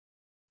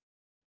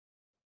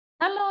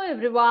Hello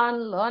everyone,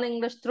 learn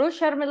English through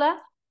Sharmila.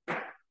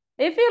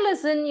 If you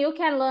listen, you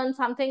can learn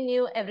something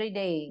new every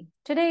day.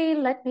 Today,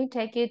 let me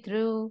take you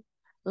through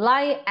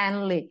lie and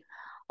lay.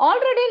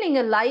 Already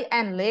நீங்க lie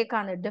and lay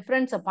கான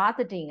difference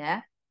பார்த்துட்டீங்க.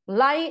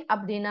 lie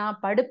அப்படின்னா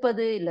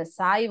படுப்பது இல்ல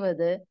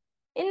சாய்வது.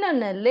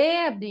 இன்னொன்னு lay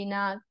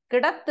அப்படின்னா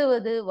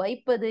கிடத்துவது,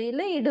 வைப்பது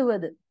இல்ல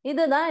இடுவது.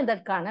 இதுதான்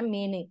இதற்கான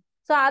மீனிங்.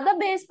 ஸோ அதை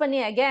பேஸ்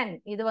பண்ணி அகேன்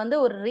இது வந்து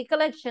ஒரு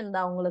ரிகலெக்ஷன்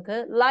தான் உங்களுக்கு.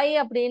 lie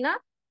அப்படின்னா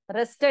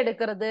ரெஸ்ட்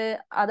எடுக்கிறது,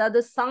 அதாவது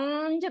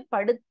சாஞ்சு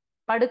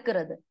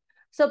படுக்கிறது.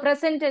 ஸோ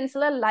ப்ரெசன்ட்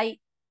டென்ஸ்ல லை,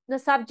 இந்த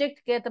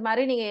சப்ஜெக்ட்க்கு ஏற்ற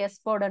மாதிரி நீங்க எஸ்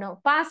போடணும்.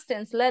 பாஸ்ட்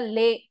டென்ஸ்ல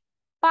லே,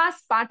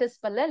 பாஸ்ட்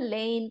பார்ட்டிசிபல்ல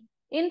லேன்,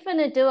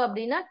 இன்ஃபினிட்டிவ்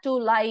அப்படின்னா டு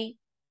லை,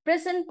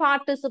 ப்ரெசன்ட்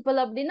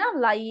பார்ட்டிசிபல் அப்படின்னா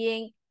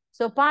லையிங்.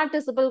 ஸோ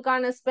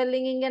பார்ட்டிசிபல்கான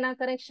ஸ்பெல்லிங் இங்க நான்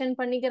கரெக்ஷன்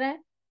பண்ணிக்கிறேன்.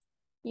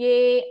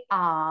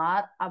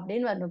 ஏஆர்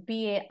அப்படின்னு வரணும்,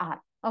 பிஏஆர்.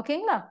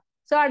 ஓகேங்களா?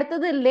 ஸோ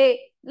அடுத்தது லே.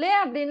 லே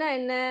அப்படின்னா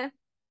என்ன?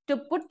 டு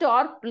புட்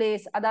ஆர்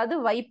பிளேஸ், அதாவது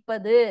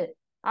வைப்பது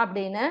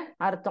அப்படின்னு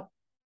அர்த்தம்.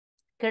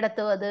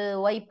 கிடத்துவது,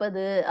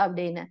 வைப்பது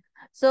அப்படின்னு.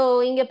 ஸோ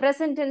இங்க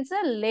ப்ரெசன்ட் டென்ஸ்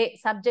லே,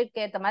 சப்ஜெக்ட்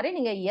ஏற்ற மாதிரி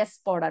நீங்க எஸ்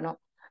போடணும்.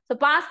 ஸோ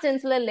பாஸ்ட்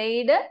டென்ஸ்ல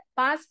லேய்டு,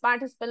 பாஸ்ட்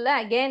பார்ட்டிசிபல்ல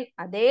அகெயின்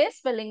அதே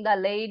ஸ்பெல்லிங்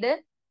தான் லேய்டு.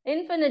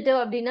 இன்ஃபினிட்டிவ்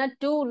அப்படின்னா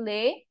டு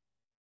லே,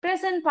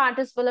 ப்ரெசன்ட்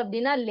பார்ட்டிசிபல்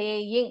அப்படின்னா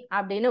லேயிங்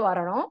அப்படின்னு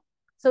வரணும்.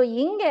 ஸோ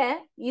இங்க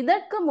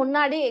இதற்கு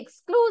முன்னாடி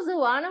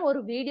எக்ஸ்க்ளூசிவான ஒரு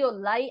வீடியோ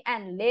லை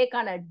அண்ட்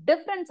லேக்கான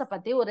டிஃபரன்ஸை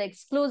பத்தி ஒரு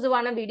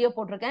எக்ஸ்க்ளூசிவான வீடியோ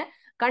போட்டிருக்கேன்.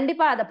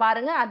 கண்டிப்பா அதை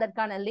பாருங்க.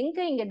 அதற்கான லிங்க்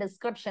இங்க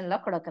டிஸ்கிரிப்ஷன்ல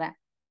கொடுக்குறேன்.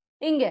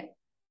 இங்க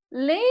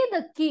lay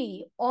the key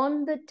on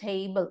the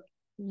table,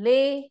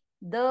 lay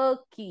the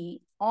key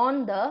on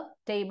the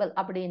table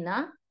அப்படின்னா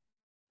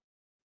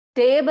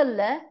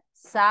டேபிள்ல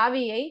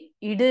சாவியை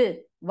இடு,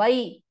 வை,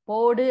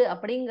 போடு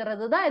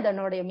அப்படிங்கிறது தான்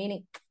இதனுடைய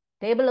மீனிங்.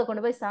 டேபிள்ல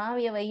கொண்டு போய்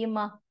சாவியை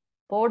வையுமா,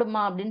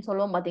 போடுமா அப்படின்னு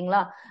சொல்லுவோம்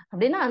பாத்தீங்களா?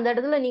 அப்படின்னா அந்த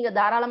இடத்துல நீங்க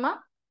தாராளமா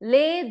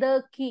lay the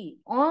key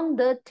on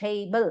the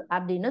table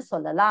அப்படின்னு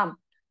சொல்லலாம்.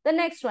 The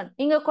next one,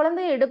 நீங்க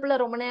குழந்தைய இடுப்புல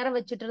ரொம்ப நேரம்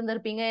வச்சுட்டு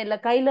இருந்திருப்பீங்க, இல்ல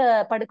கையில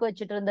படுக்க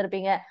வச்சுட்டு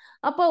இருந்திருப்பீங்க.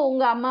 அப்போ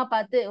உங்க அம்மா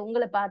பார்த்து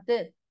உங்களை பார்த்து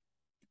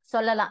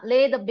சொல்லலாம்,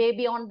 lay the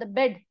baby on the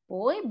bed,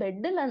 போய்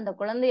பெட்ல அந்த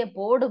குழந்தைய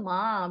போடுமா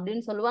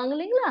அப்படின்னு சொல்லுவாங்க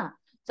இல்லைங்களா?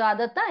 சோ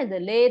அதத்தான் இது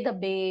lay the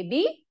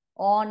baby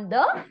on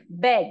the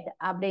bed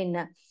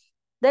அப்படின்னு.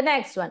 The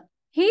next one,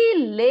 he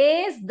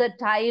lays the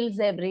tiles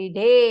every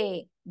day,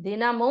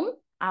 தினமும்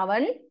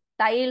அவன்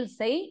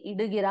டைல்ஸை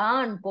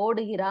இடுகிறான்,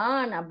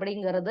 போடுகிறான்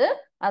அப்படிங்கிறது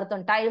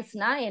அர்த்தம்.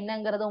 டைல்ஸ்னா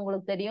என்னங்கிறது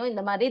உங்களுக்கு தெரியும்,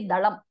 இந்த மாதிரி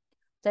தளம்.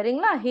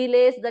 சரிங்களா? he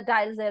lays the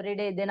tiles every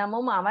day,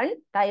 தினமும் அவன்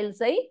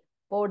டைல்ஸை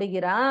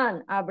போடுகிறான்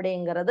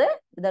அப்படிங்கிறது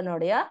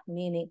இதனுடைய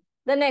meaning.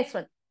 The next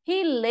one, he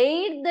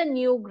laid the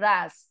new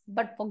grass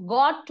but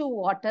forgot to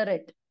water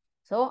it.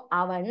 So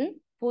அவன்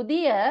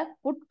புதிய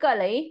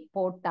புட்களை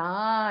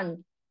போட்டான்,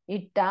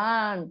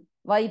 இட்டான்,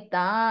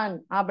 வைத்தான்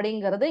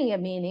அப்படிங்கிறது இங்க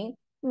meaning.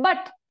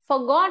 But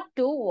forgot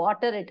to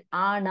water it,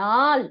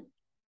 ஆனால்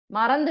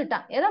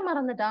மறந்துட்டான். எதை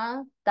மறந்துட்டான்?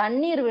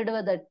 தண்ணீர்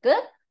விடுவதற்கு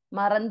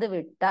மறந்து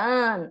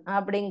விட்டான்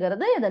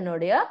அப்படிங்கிறது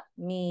இதனுடைய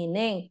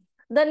meaning.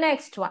 The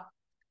next one,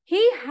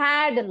 he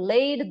had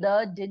laid the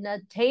dinner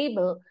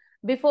table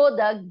before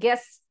the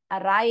guests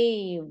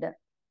arrived.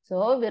 So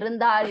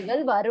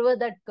விருந்தாளிகள்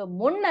வருவதற்கு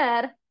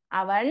முன்னர்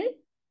அவன்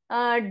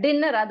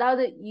டின்னர்,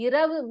 அதாவது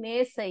இரவு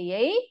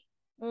மேசையை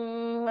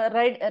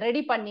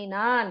ரெடி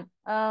பண்ணினான்.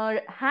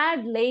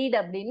 had laid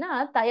அப்படின்னா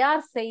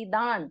தயார்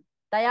செய்தான்,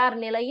 தயார்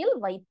நிலையில்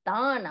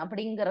வைத்தான்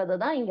அப்படிங்கிறது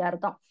தான் இங்க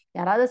அர்த்தம்.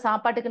 யாராவது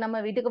சாப்பாட்டுக்கு நம்ம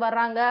வீட்டுக்கு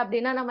வர்றாங்க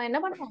அப்படின்னா நம்ம என்ன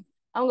பண்ணுவோம்?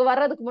 அவங்க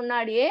வர்றதுக்கு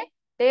முன்னாடியே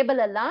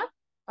டேபிள் எல்லாம்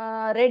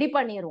ரெடி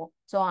பண்ணிடுவோம்.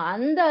 ஸோ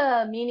அந்த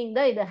மீனிங்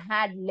தான் இது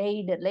had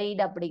laid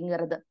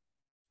அப்படிங்கிறது.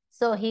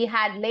 So he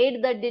had laid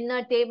the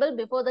dinner table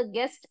before the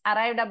guest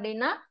arrived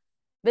அப்படின்னா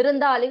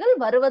விருந்தாளிகள்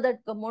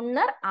வருவதற்கு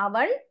முன்னர்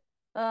அவன்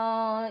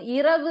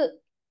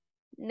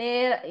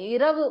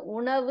இரவு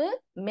உணவு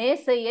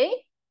மேசையை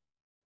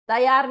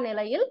தயார்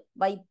நிலையில்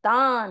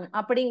வைத்தான்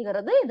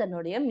அப்படிங்கிறது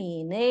இதனுடைய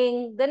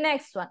meaning. The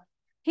next one,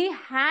 he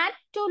had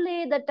to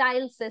lay the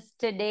tiles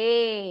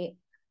yesterday.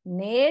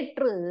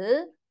 நேற்று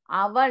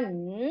அவன்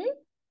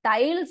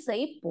டைல்ஸை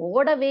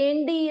போட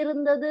வேண்டி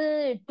இருந்தது.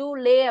 டு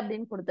லே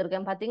அப்படின்னு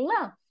கொடுத்திருக்கேன்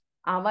பாத்தீங்களா?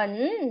 அவன்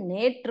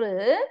நேற்று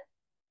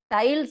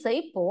டைல்ஸை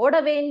போட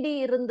வேண்டி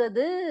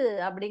இருந்தது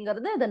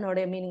அப்படிங்கிறது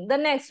இதனுடைய meaning.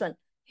 The next one,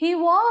 he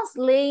was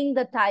laying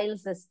the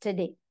tiles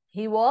yesterday.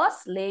 He was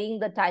laying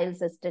the tiles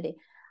yesterday.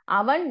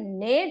 அவன்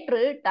நேற்று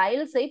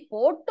டைல்ஸை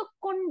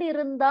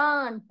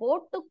போட்டுக்கொண்டிருந்தான்.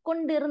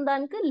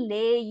 போட்டுக்கொண்டிருந்தான்க்கு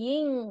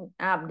லேயிங்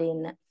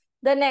அப்படின்னு.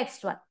 The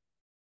next one,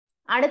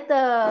 அடுத்த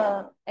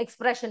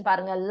எக்ஸ்பிரஷன்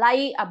பாருங்க, லை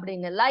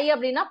அப்படின்னு. லை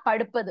அப்படின்னா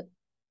படுப்பது,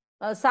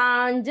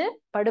 சாஞ்சு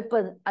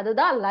படுப்பது,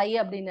 அதுதான் லை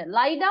அப்படின்னு.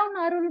 லை டவுன்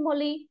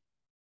அருள்மொழி,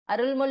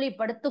 அருள்மொழி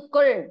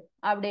படுத்துக்கொள்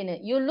அப்படின்னு.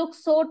 யூ லுக்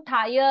சோ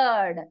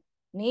டயர்ட்,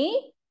 நீ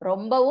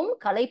ரொம்பவும்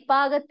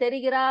களைப்பாக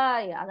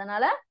தெரிகிறாய்.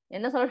 அதனால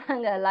என்ன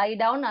சொல்றாங்க? லை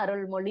டவுன்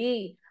அருள்மொழி,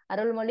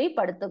 அருள்மொழி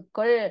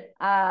படுத்துக்கொள்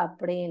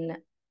அப்படின்னு.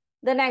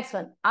 The next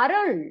one,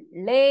 Arul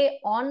lay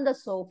on the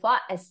sofa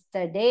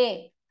yesterday.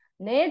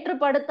 நேற்று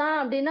படுத்தான்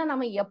அப்படின்னா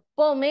நம்ம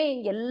எப்பவுமே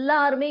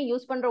எல்லாருமே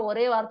யூஸ் பண்ற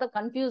ஒரே வார்த்தை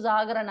confuse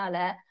ஆகுறனால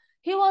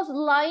he was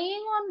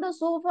lying on the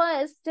sofa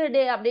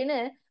yesterday அப்படின்னு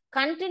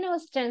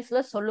கண்டினியூஸ் டென்ஸ்ல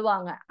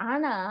சொல்லுவாங்க.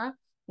 ஆனா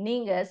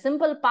நீங்க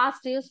சிம்பிள்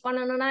பாஸ்ட் யூஸ்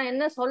பண்ணணும்னா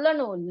என்ன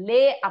சொல்லணும்?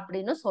 லே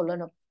அப்படின்னு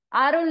சொல்லணும்.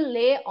 அருள்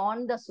லே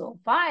ஆன் த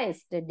சோஃபா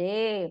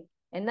எஸ்டர்டே.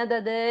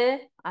 என்னது?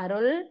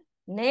 அருள்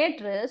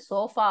நேற்று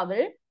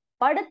சோஃபாவில்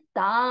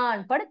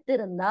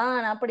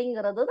படுத்திருந்தான்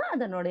அப்படிங்கிறது தான்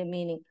அதனுடைய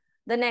meaning.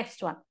 The next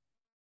one.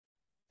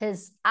 His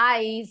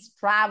eyes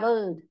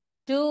traveled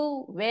to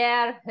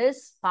where his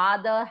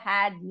father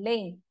had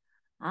lain.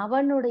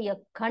 அவனுடைய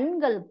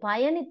கண்கள்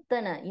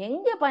பயணித்தன.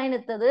 எங்க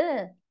பயணித்தது?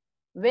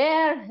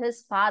 Where his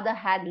father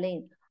had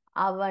lain.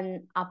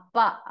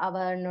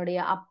 அவனுடைய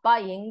அப்பா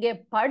எங்கே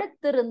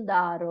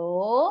படுத்திருந்தாரோ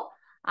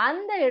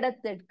அந்த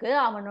இடத்திற்கு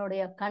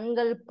அவனுடைய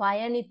கண்கள்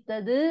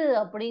பயணித்தது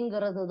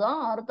அப்படிங்கிறது தான்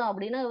அர்த்தம்.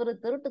 அப்படின்னா இவரு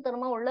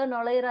திருட்டுத்தனமா உள்ள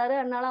நுழையிறாரு,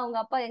 அதனால அவங்க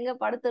அப்பா எங்க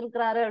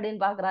படுத்திருக்கிறாரு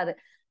அப்படின்னு பாக்குறாரு.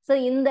 சோ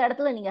இந்த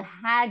இடத்துல நீங்க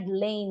had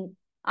lain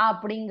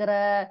அப்படிங்கிற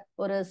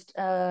ஒரு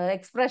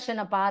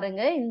எக்ஸ்பிரஷனை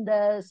பாருங்க, இந்த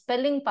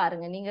ஸ்பெல்லிங்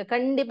பாருங்க. நீங்க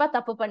கண்டிப்பா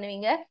தப்பு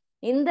பண்ணுவீங்க.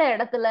 இந்த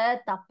இடத்துல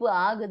தப்பு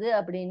ஆகுது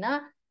அப்படின்னா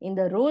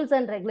இந்த ரூல்ஸ்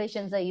அண்ட்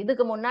ரெகுலேஷன்ஸை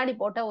இதுக்கு முன்னாடி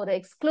போட்ட ஒரு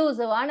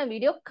எக்ஸ்க்ளூசிவான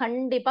வீடியோ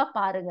கண்டிப்பா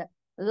பாருங்க.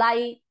 லை,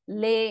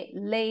 லே,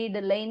 லைடு,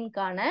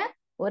 லைன்கான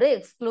ஒரு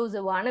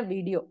எக்ஸ்க்ளூசிவான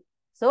video.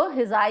 So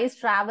his eyes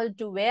travel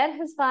to where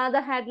his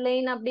father had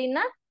line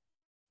அப்படின்னா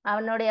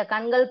அவனுடைய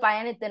கண்கள்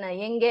பயணித்தன.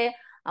 எங்கே?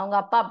 அவங்க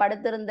அப்பா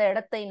படுத்திருந்த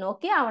இடத்தை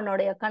நோக்கி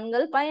அவனுடைய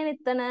கண்கள்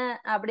பயணித்தன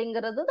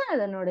அப்படிங்கிறது தான்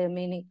இதனுடைய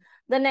meaning.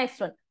 The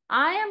next one.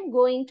 I am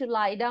going to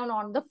lie down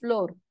on the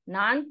floor.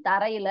 நான்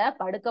தரையில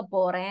படுக்க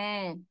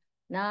போறேன்.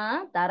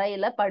 நான்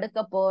தரையில படுக்க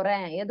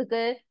போறேன்.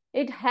 எதுக்கு?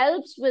 It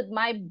helps with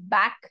my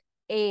back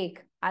ache.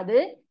 அது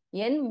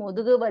என்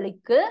முதுகு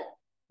வலிக்கு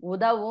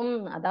உதவும்,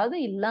 அதாவது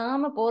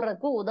இல்லாம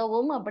போறதுக்கு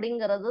உதவும்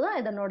அப்படிங்கிறது தான்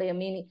இதனுடைய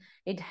meaning.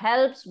 It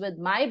helps with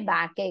my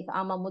back ஏக்.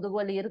 ஆமா, முதுகு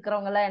வலி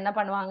இருக்கிறவங்க எல்லாம் என்ன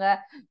பண்ணுவாங்க?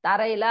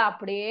 தரையில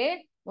அப்படியே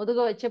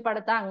முதுகு வச்சு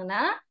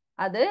படுத்தாங்கன்னா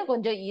அது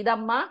கொஞ்சம்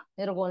இதமா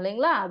இருக்கும்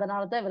இல்லைங்களா?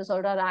 அதனாலதான் இவர்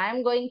சொல்றாரு I am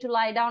going to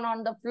lie down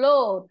on the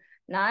floor.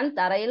 நான்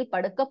தரையில்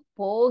படுக்க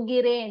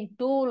போகிறேன்.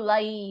 டு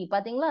லை,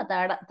 பாத்தீங்களா?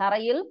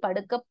 தரையில்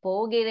படுக்க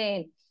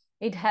போகிறேன்.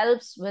 It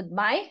helps with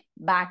my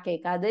back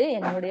ஏக். அது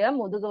என்னுடைய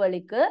முதுகு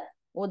வலிக்கு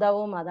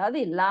உதவும், அதாவது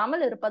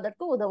இல்லாமல்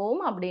இருப்பதற்கு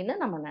உதவும் அப்படின்னு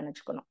நம்ம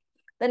நினைச்சுக்கணும்.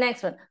 The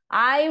next one.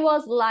 I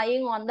was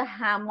lying on the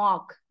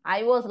hammock.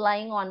 I was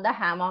lying on the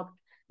hammock.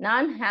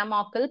 நான்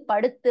ஹேமாக்கில்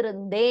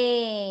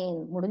படுத்திருந்தேன்.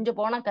 முடிஞ்சு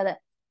போன கதை.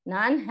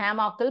 நான்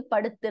ஹேமாக்கில்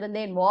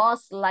படுத்திருந்தேன்.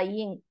 was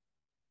lying.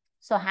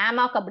 ஸோ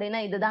ஹேமாக் அப்படின்னா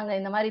இதுதாங்க.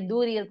 இந்த மாதிரி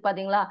தூரி இருக்கு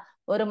பாத்தீங்களா?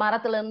 ஒரு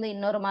மரத்துல இருந்து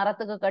இன்னொரு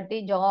மரத்துக்கு கட்டி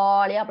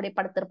ஜாலியா அப்படி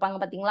படுத்திருப்பாங்க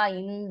பாத்தீங்களா?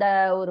 இந்த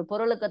ஒரு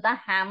பொருளுக்கு தான்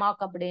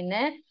ஹேமாக்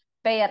அப்படின்னு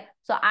பெயர்.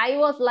 So I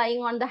was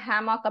lying on the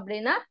ஹேமாக்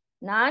அப்படின்னா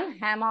நான்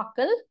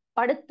ஹேமாக்கில்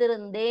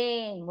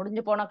படுத்திருந்தேன்.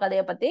 முடிஞ்சு போன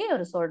கதையை பத்தி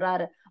அவர்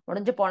சொல்றாரு.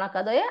 முடிஞ்சு போன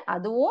கதையை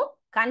அதுவும்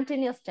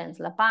கண்டினியூஸ்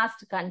டென்ஸ்ல,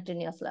 பாஸ்ட்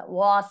கண்டினியூஸ்ல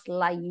வாஸ்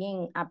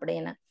லையிங்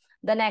அப்படின்னு.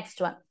 The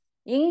next one.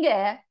 இங்க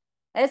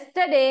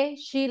yesterday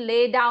she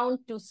lay down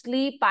to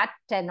sleep at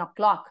 10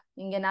 o'clock.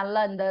 இங்க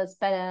நல்லா இந்த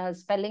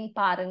ஸ்பெல்லிங்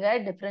பாருங்க,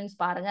 டிஃபரன்ஸ்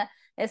பாருங்க.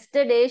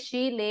 yesterday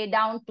she lay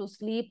down to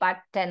sleep at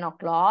 10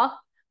 o'clock.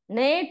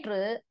 நேற்று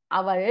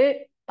அவள்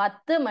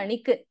 10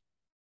 மணிக்கு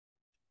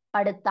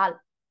படுத்தாள்.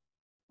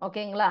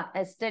 ஓகேங்களா?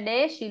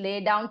 yesterday she lay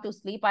down to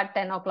sleep at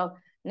 10 o'clock.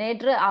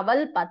 நேற்று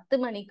அவள் 10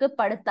 மணிக்கு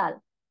படுத்தாள்.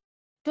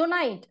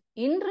 tonight,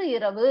 இன்று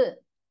இரவு,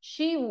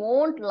 she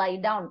won't lie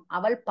down.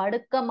 அவள்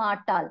படுக்க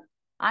மாட்டாள்.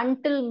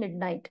 until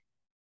midnight,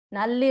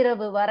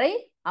 நள்ளிரவு வரை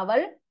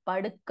அவள்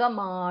படுக்க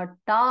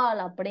மாட்டாள்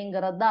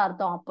அப்படிங்கிறது தான்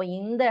அர்த்தம். அப்போ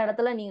இந்த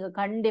இடத்துல நீங்க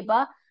கண்டிப்பா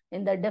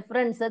இந்த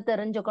டிஃபரன்ஸை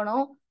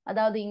தெரிஞ்சுக்கணும்.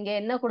 அதாவது இங்க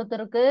என்ன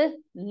கொடுத்திருக்கு?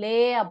 லே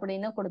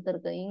அப்படின்னு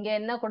கொடுத்திருக்கு. இங்க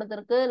என்ன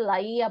கொடுத்திருக்கு?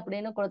 லை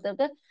அப்படின்னு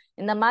கொடுத்திருக்கு.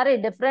 இந்த மாதிரி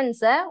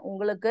டிஃபரன்ஸை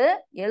உங்களுக்கு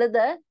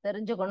எழுத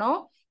தெரிஞ்சுக்கணும்.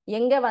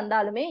 எங்க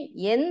வந்தாலுமே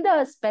எந்த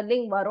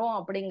ஸ்பெல்லிங் வரும்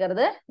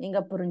அப்படிங்கறத நீங்க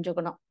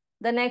புரிஞ்சுக்கணும்.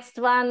 The next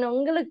one,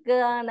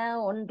 உங்களுக்கான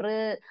ஒன்று.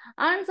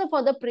 Answer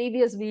for the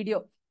previous video.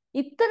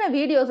 இத்தனை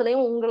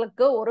வீடியோஸ்லயும்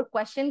உங்களுக்கு ஒரு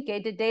கொஸ்டின்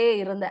கேட்டுட்டே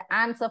இருந்தேன்.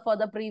 Answer for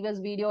the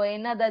previous video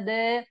என்னது?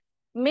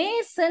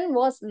 Mason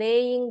was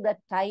laying the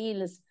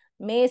tiles.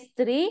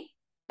 மேஸ்திரி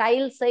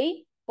டைல்ஸை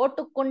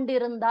போட்டு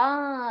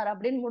கொண்டிருந்தார்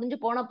அப்படின்னு முடிஞ்சு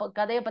போன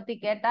கதையை பத்தி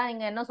கேட்டா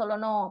இங்க என்ன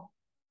சொல்லணும்?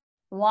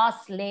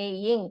 வாஸ்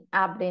லேயிங்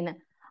அப்படின்னு.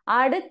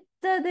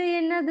 அடுத்தது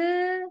என்னது?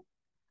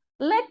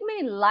 Let me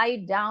lie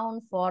down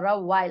for a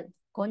while.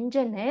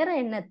 கொஞ்ச நேரம்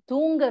என்ன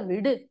தூங்க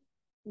விடு.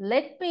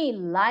 Let me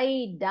lie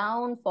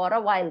down for a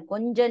while.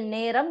 கொஞ்ச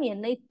நேரம்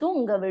என்னை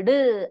தூங்க விடு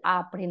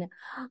அப்படின்னு.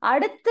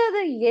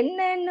 அடுத்தது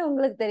என்னன்னு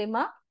உங்களுக்கு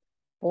தெரியுமா?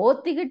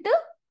 போத்திக்கிட்டு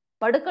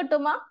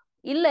படுக்கட்டுமா,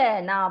 இல்ல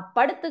நான்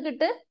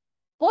படுத்துக்கிட்டு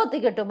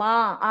போத்திக்கட்டுமா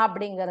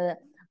அப்படிங்கிறது.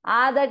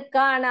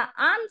 அதற்கான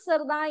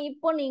ஆன்சர் தான்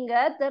இப்போ நீங்க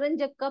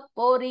தெரிஞ்சுக்க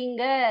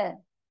போறீங்க.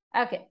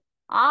 Okay.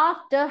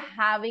 After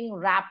having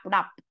wrapped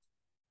up.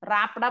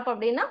 wrapped up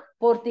அப்படின்னா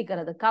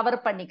போர்த்திக்கிறது, கவர்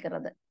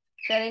பண்ணிக்கிறது.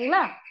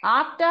 சரிங்களா?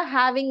 After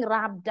having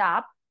wrapped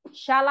up,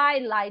 shall I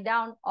lie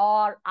down?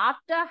 or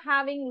after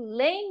having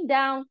lain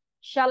down,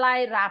 shall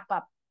I wrap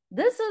up?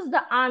 This is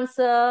the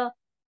answer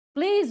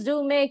Please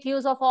do make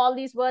use of all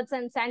these words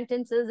and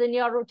sentences in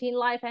your routine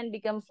life and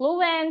become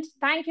fluent.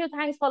 Thank you.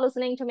 Thanks for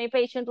listening to me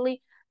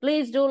patiently.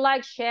 Please do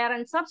like, share,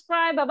 and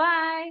subscribe.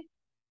 Bye-bye.